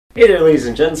Hey there, ladies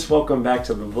and gents, welcome back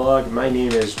to the vlog. My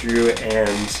name is Drew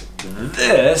and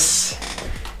this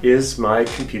is my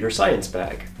computer science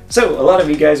bag. So a lot of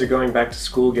you guys are going back to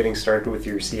school, getting started with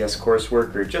your CS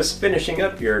coursework, or just finishing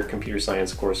up your computer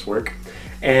science coursework.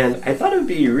 And I thought it would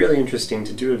be really interesting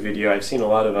to do a video. I've seen a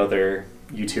lot of other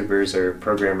YouTubers or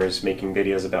programmers making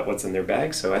videos about what's in their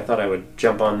bag, so I thought I would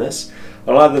jump on this.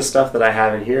 A lot of the stuff that I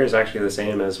have in here is actually the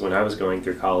same as when I was going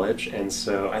through college, and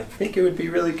so I think it would be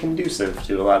really conducive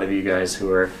to a lot of you guys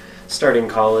who are starting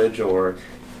college or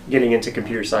getting into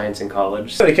computer science in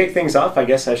college. So to kick things off, I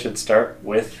guess I should start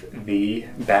with the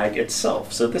bag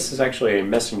itself. So this is actually a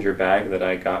messenger bag that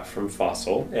I got from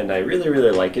Fossil, and I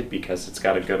really like it because it's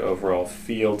got a good overall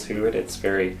feel to it. It's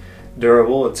very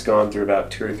durable. It's gone through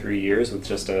about 2 or 3 years with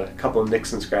just a couple of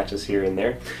nicks and scratches here and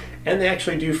there. And they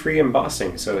actually do free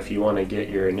embossing, so if you want to get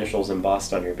your initials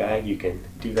embossed on your bag, you can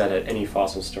do that at any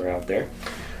Fossil store out there.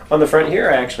 On the front here,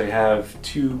 I actually have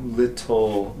 2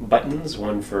 little buttons,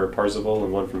 one for Parzival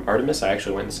and one from Artemis. I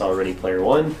actually went and saw Ready Player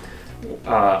One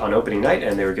on opening night,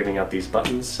 and they were giving out these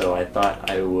buttons, so I thought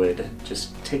I would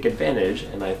just take advantage,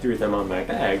 and I threw them on my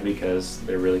bag because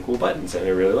they're really cool buttons, and I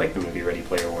really like the movie Ready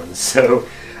Player One, so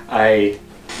I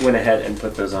went ahead and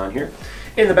put those on here.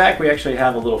 In the back, we actually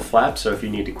have a little flap, so if you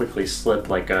need to quickly slip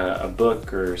like a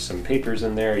book or some papers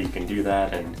in there, you can do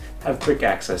that and have quick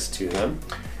access to them.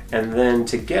 And then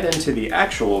to get into the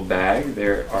actual bag,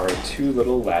 there are 2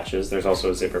 little latches. There's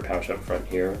also a zipper pouch up front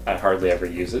here. I hardly ever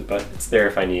use it, but it's there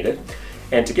if I need it.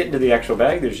 And to get into the actual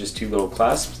bag, there's just 2 little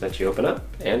clasps that you open up,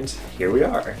 and here we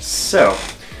are. So,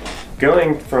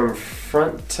 going from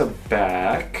front to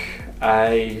back,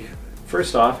 I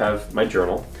first off have my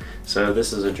journal. So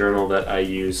this is a journal that I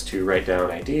use to write down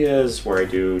ideas, where I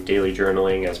do daily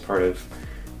journaling as part of,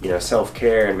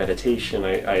 self-care and meditation.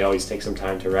 I always take some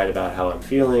time to write about how I'm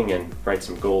feeling and write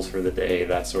some goals for the day,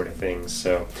 that sort of thing.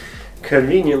 So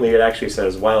conveniently, it actually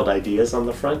says wild ideas on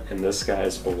the front, and this guy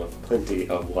is full of plenty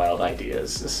of wild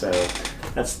ideas. So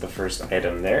that's the first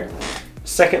item there.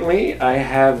 Secondly, I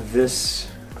have this,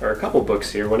 or a couple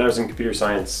books here. When I was in computer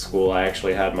science school, I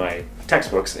actually had my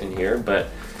textbooks in here, but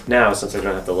now, since I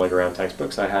don't have to lug around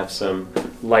textbooks, I have some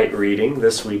light reading.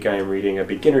 This week I am reading A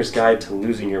Beginner's Guide to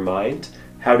Losing Your Mind,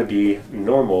 How to Be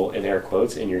Normal, in air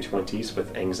quotes, in your 20s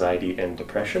with Anxiety and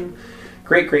Depression.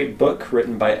 Great book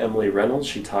written by Emily Reynolds.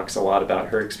 She talks a lot about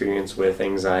her experience with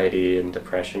anxiety and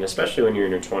depression, especially when you're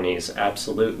in your 20s.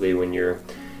 Absolutely, when you're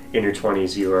in your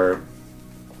 20s,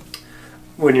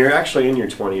 when you're actually in your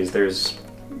 20s,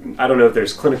 I don't know if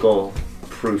there's clinical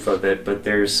proof of it, but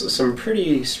there's some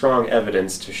pretty strong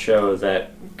evidence to show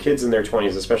that kids in their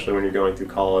 20s, especially when you're going through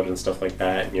college and stuff like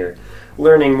that, and you're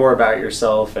learning more about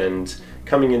yourself and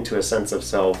coming into a sense of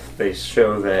self, they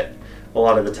show that a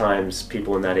lot of the times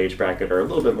people in that age bracket are a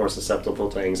little bit more susceptible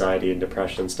to anxiety and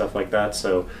depression, stuff like that.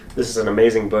 So this is an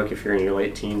amazing book if you're in your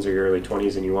late teens or your early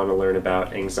 20s and you want to learn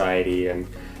about anxiety and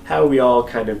how we all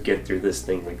kind of get through this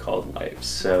thing we call life.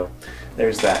 So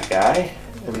there's that guy.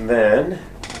 And then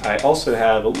I also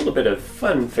have a little bit of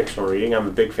fun fictional reading. I'm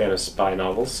a big fan of spy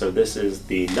novels, so this is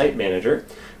The Night Manager,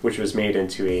 which was made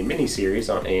into a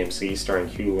miniseries on AMC starring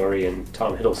Hugh Laurie and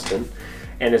Tom Hiddleston,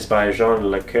 and it's by Jean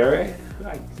Le Carré.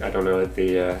 I don't know what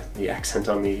the accent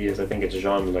on the is. I think it's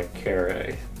Jean Le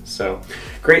Carré. So,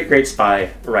 great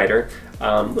spy writer.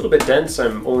 A little bit dense.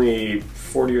 I'm only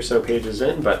 40 or so pages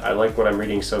in, but I like what I'm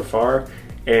reading so far.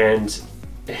 And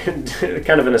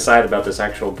kind of an aside about this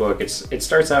actual book, it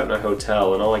starts out in a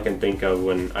hotel, and all I can think of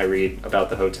when I read about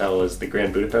the hotel is the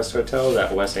Grand Budapest Hotel,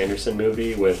 that Wes Anderson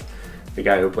movie with the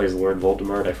guy who plays Lord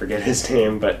Voldemort. I forget his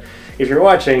name, but if you're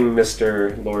watching,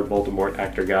 Mr. Lord Voldemort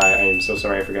actor guy, I am so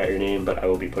sorry I forgot your name, but I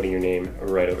will be putting your name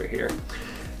right over here.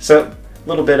 So, a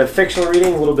little bit of fictional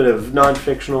reading, a little bit of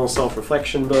non-fictional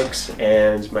self-reflection books,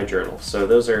 and my journal. So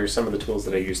those are some of the tools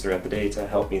that I use throughout the day to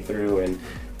help me through and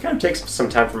kind of takes some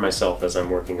time for myself as I'm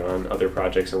working on other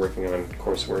projects or working on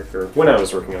coursework, or when I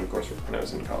was working on coursework when I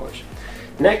was in college.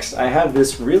 Next, I have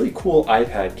this really cool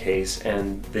iPad case,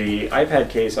 and the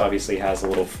iPad case obviously has a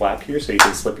little flap here so you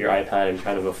can slip your iPad in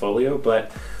kind of a folio,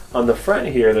 but on the front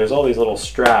here there's all these little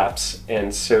straps,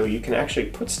 and so you can actually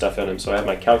put stuff in them. So I have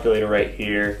my calculator right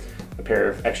here, a pair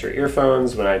of extra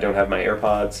earphones when I don't have my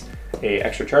AirPods, a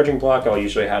extra charging block. I'll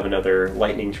usually have another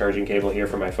lightning charging cable here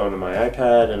for my phone and my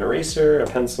iPad, an eraser, a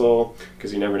pencil,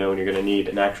 because you never know when you're going to need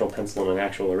an actual pencil and an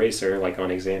actual eraser, like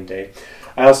on exam day.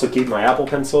 I also keep my Apple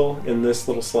Pencil in this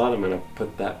little slot. I'm going to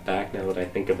put that back now that I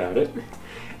think about it.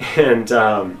 And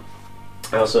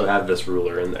I also have this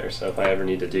ruler in there, so if I ever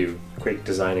need to do quick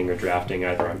designing or drafting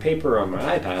either on paper or on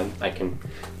my iPad, I can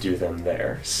do them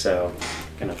there. So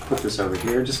gonna put this over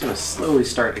here. Just gonna slowly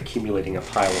start accumulating a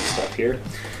pile of stuff here.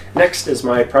 Next is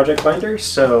my project binder.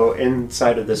 So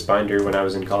inside of this binder, when I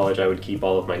was in college, I would keep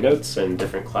all of my notes and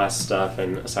different class stuff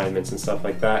and assignments and stuff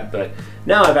like that. But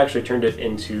now I've actually turned it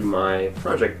into my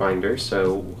project binder.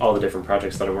 So all the different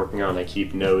projects that I'm working on, I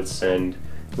keep notes and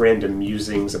random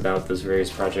musings about those various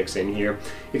projects in here.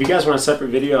 If you guys want a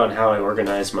separate video on how I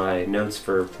organize my notes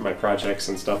for my projects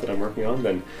and stuff that I'm working on,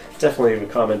 then definitely leave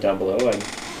a comment down below.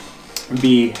 I'd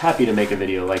be happy to make a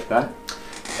video like that.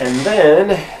 And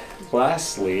then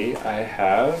lastly, I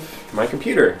have my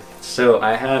computer. So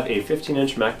I have a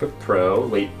 15-inch MacBook Pro,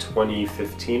 late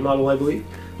 2015 model, I believe,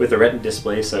 with a Retina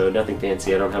display, so nothing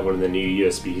fancy. I don't have one of the new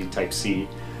USB Type-C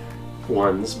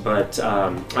ones, but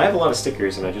I have a lot of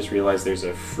stickers, and I just realized there's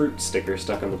a fruit sticker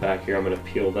stuck on the back here. I'm going to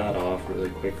peel that off really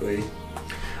quickly.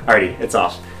 Alrighty, it's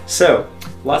off. So,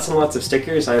 lots and lots of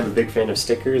stickers. I am a big fan of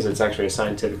stickers. It's actually a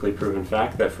scientifically proven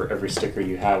fact that for every sticker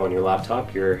you have on your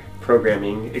laptop, your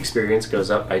programming experience goes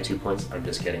up by 2 points. I'm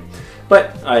just kidding.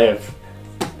 But I have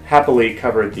happily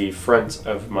covered the front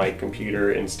of my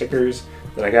computer in stickers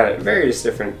that I got at various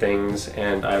different things,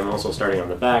 and I'm also starting on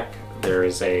the back. There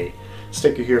is a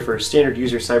sticker here for standard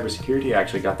user cybersecurity. I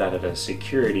actually got that at a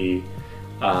security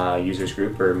users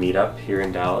group or meetup here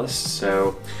in Dallas.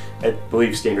 So I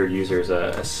believe Standard User is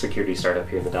a security startup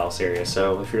here in the Dallas area.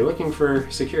 So if you're looking for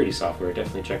security software,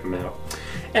 definitely check them out.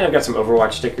 And I've got some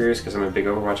Overwatch stickers because I'm a big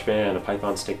Overwatch fan, a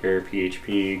Python sticker,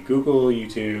 PHP, Google,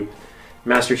 YouTube,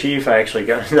 Master Chief. I actually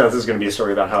got, no, this is going to be a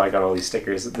story about how I got all these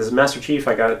stickers. This is Master Chief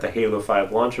I got at the Halo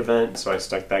 5 launch event, so I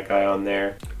stuck that guy on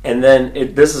there. And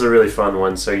then this is a really fun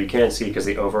one, so you can't see because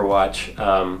the Overwatch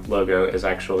logo is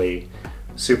actually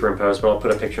superimposed, but I'll put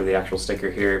a picture of the actual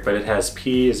sticker here. But it has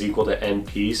P is equal to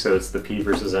NP, so it's the P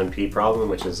versus NP problem,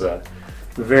 which is a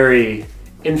very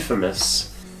infamous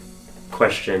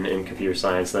question in computer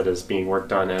science that is being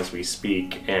worked on as we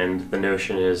speak. And the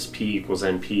notion is P equals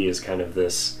NP is kind of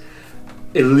this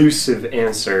elusive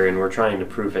answer, and we're trying to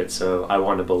prove it, so I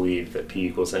want to believe that P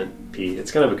equals NP.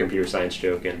 It's kind of a computer science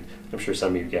joke, and I'm sure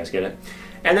some of you guys get it.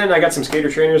 And then I got some skater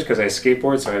trainers because I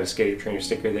skateboard, so I have a skater trainer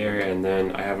sticker there, and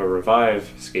then I have a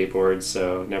Revive skateboard,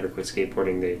 so never quit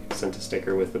skateboarding. They sent a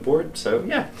sticker with the board, so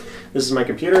yeah. This is my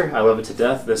computer. I love it to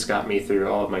death. This got me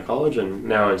through all of my college and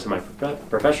now into my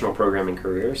professional programming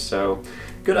career, so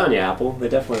good on you, Apple. They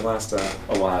definitely last a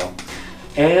while.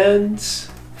 And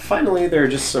finally, there are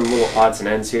just some little odds and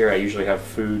ends here. I usually have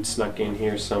food snuck in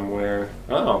here somewhere.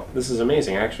 Oh, this is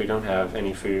amazing. I actually don't have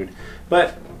any food.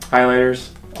 But highlighters,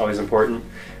 always important.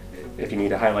 If you need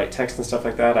to highlight text and stuff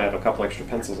like that, I have a couple extra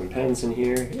pencils and pens in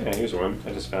here. Yeah, here's one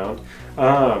I just found.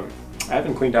 I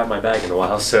haven't cleaned out my bag in a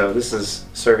while, so this is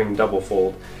serving double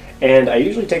fold. And I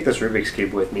usually take this Rubik's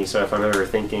Cube with me, so if I'm ever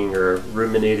thinking or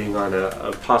ruminating on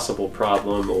a possible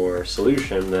problem or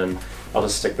solution, then I'll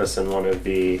just stick this in one of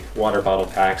the water bottle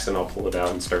packs and I'll pull it out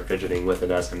and start fidgeting with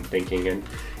it as I'm thinking, and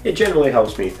it generally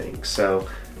helps me think. So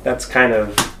that's kind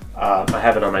of, I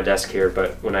have it on my desk here,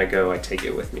 but when I go I take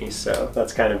it with me, so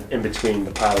that's kind of in between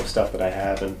the pile of stuff that I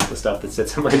have and the stuff that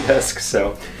sits on my desk.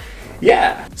 So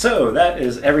yeah, so that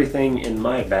is everything in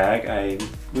my bag. I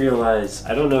realize,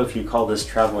 I don't know if you call this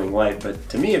traveling light, but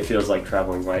to me it feels like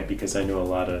traveling light because I know a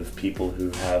lot of people who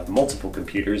have multiple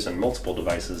computers and multiple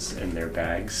devices in their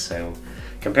bags, so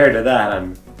compared to that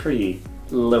I'm pretty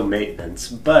low maintenance.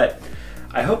 But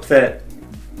I hope that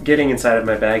getting inside of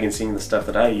my bag and seeing the stuff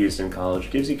that I used in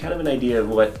college gives you kind of an idea of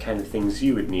what kind of things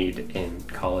you would need in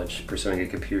college, pursuing a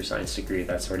computer science degree,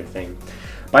 that sort of thing.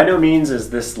 By no means is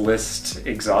this list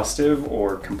exhaustive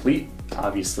or complete.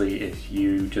 Obviously, if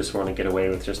you just want to get away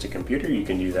with just a computer, you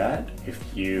can do that.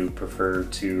 If you prefer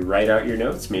to write out your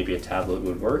notes, maybe a tablet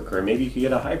would work, or maybe you could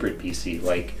get a hybrid PC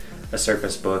like a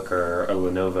Surface Book or a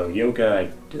Lenovo Yoga.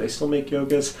 Do they still make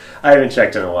Yogas? I haven't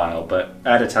checked in a while, but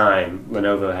at a time,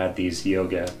 Lenovo had these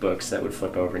Yoga books that would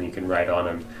flip over and you can write on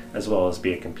them as well as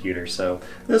be a computer. So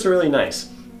those are really nice,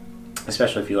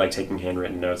 especially if you like taking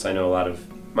handwritten notes. I know a lot of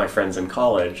my friends in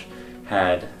college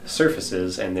had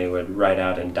Surfaces and they would write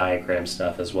out and diagram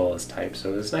stuff as well as type,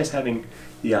 so it was nice having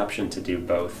the option to do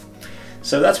both.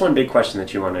 So that's one big question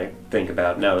that you want to think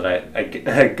about now that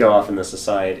I go off in this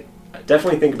aside.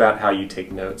 Definitely think about how you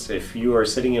take notes. If you are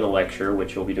sitting in a lecture,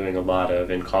 which you'll be doing a lot of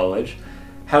in college,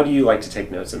 how do you like to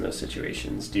take notes in those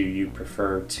situations? Do you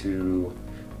prefer to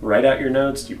write out your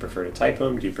notes? Do you prefer to type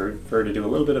them? Do you prefer to do a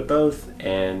little bit of both?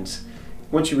 And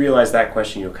once you realize that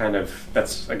question, you'll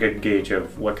that's a good gauge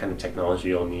of what kind of technology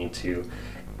you'll need to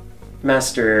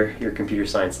master your computer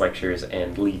science lectures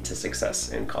and lead to success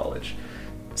in college.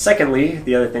 Secondly,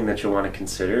 the other thing that you'll want to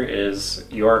consider is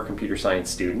you are a computer science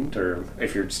student, or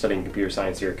if you're studying computer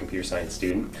science, you're a computer science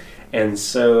student. And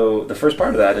so the first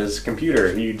part of that is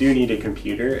computer. You do need a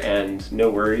computer, and no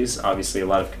worries. Obviously, a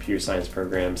lot of computer science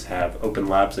programs have open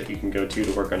labs that you can go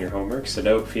to work on your homework, so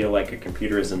don't feel like a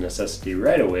computer is a necessity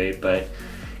right away, but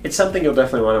it's something you'll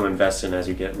definitely want to invest in as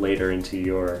you get later into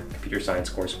your computer science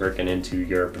coursework and into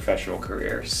your professional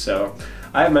career. So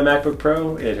I have my MacBook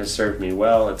Pro. It has served me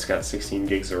well. It's got 16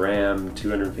 gigs of RAM,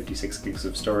 256 gigs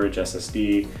of storage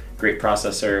SSD, great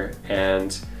processor,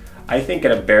 and I think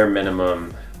at a bare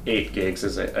minimum 8 gigs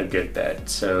is a good bet.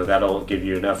 So that'll give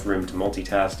you enough room to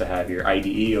multitask, to have your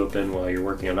IDE open while you're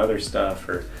working on other stuff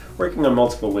or working on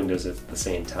multiple windows at the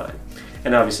same time.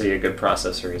 And obviously a good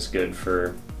processor is good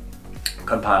for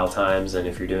compile times, and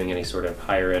if you're doing any sort of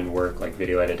higher end work like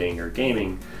video editing or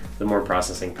gaming, the more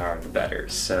processing power the better.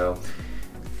 So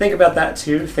think about that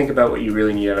too. Think about what you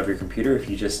really need out of your computer. If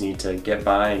you just need to get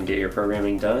by and get your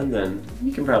programming done, then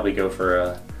you can probably go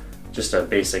for just a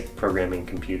basic programming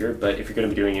computer. But if you're going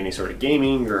to be doing any sort of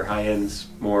gaming or high-end,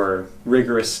 more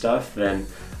rigorous stuff, then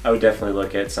I would definitely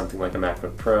look at something like a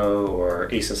MacBook Pro, or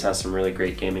Asus has some really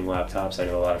great gaming laptops. I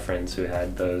know a lot of friends who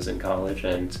had those in college,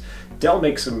 and Dell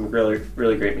makes some really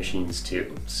great machines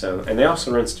too. So, and they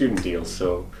also run student deals,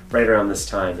 so right around this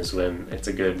time is when it's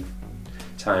a good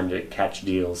time to catch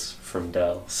deals from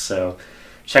Dell. So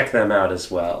check them out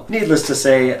as well. Needless to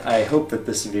say, I hope that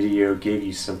this video gave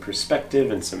you some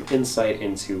perspective and some insight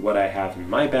into what I have in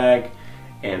my bag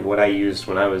and what I used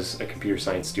when I was a computer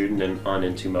science student and on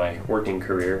into my working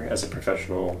career as a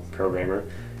professional programmer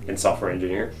and software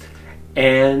engineer.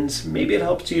 And maybe it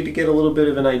helps you to get a little bit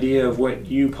of an idea of what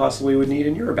you possibly would need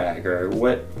in your bag, or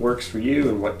what works for you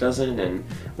and what doesn't. And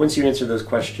once you answer those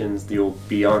questions, you'll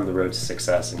be on the road to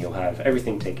success, and you'll have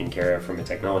everything taken care of from a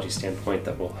technology standpoint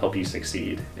that will help you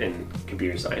succeed in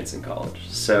computer science in college.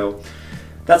 So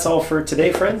that's all for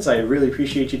today, friends. I really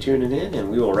appreciate you tuning in, and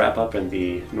we will wrap up in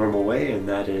the normal way, and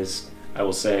that is, I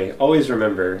will say, always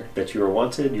remember that you are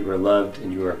wanted, you are loved,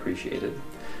 and you are appreciated.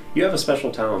 You have a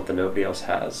special talent that nobody else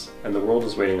has, and the world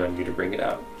is waiting on you to bring it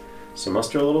out. So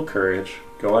muster a little courage,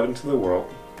 go out into the world,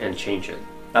 and change it.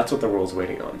 That's what the world's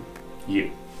waiting on.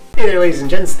 You. Hey there, ladies and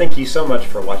gents. Thank you so much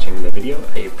for watching the video.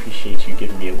 I appreciate you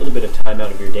giving me a little bit of time out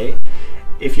of your day.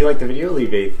 If you liked the video,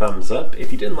 leave a thumbs up.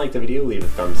 If you didn't like the video, leave a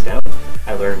thumbs down.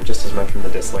 I learn just as much from the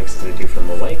dislikes as I do from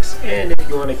the likes. And if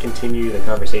you want to continue the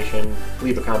conversation,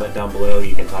 leave a comment down below.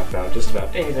 You can talk about just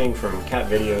about anything from cat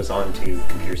videos on to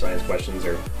computer science questions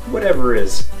or whatever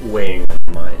is weighing on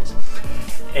your minds.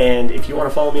 And if you want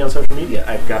to follow me on social media,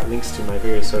 I've got links to my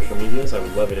various social medias. I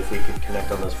would love it if we could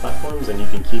connect on those platforms, and you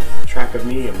can keep track of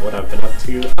me and what I've been up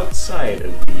to outside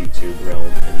of the YouTube realm,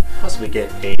 and possibly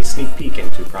get a sneak peek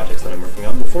into projects that I'm working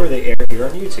on before they air here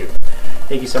on YouTube.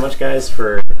 Thank you so much, guys,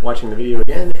 for watching the video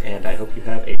again, and I hope you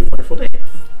have a wonderful day.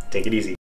 Take it easy.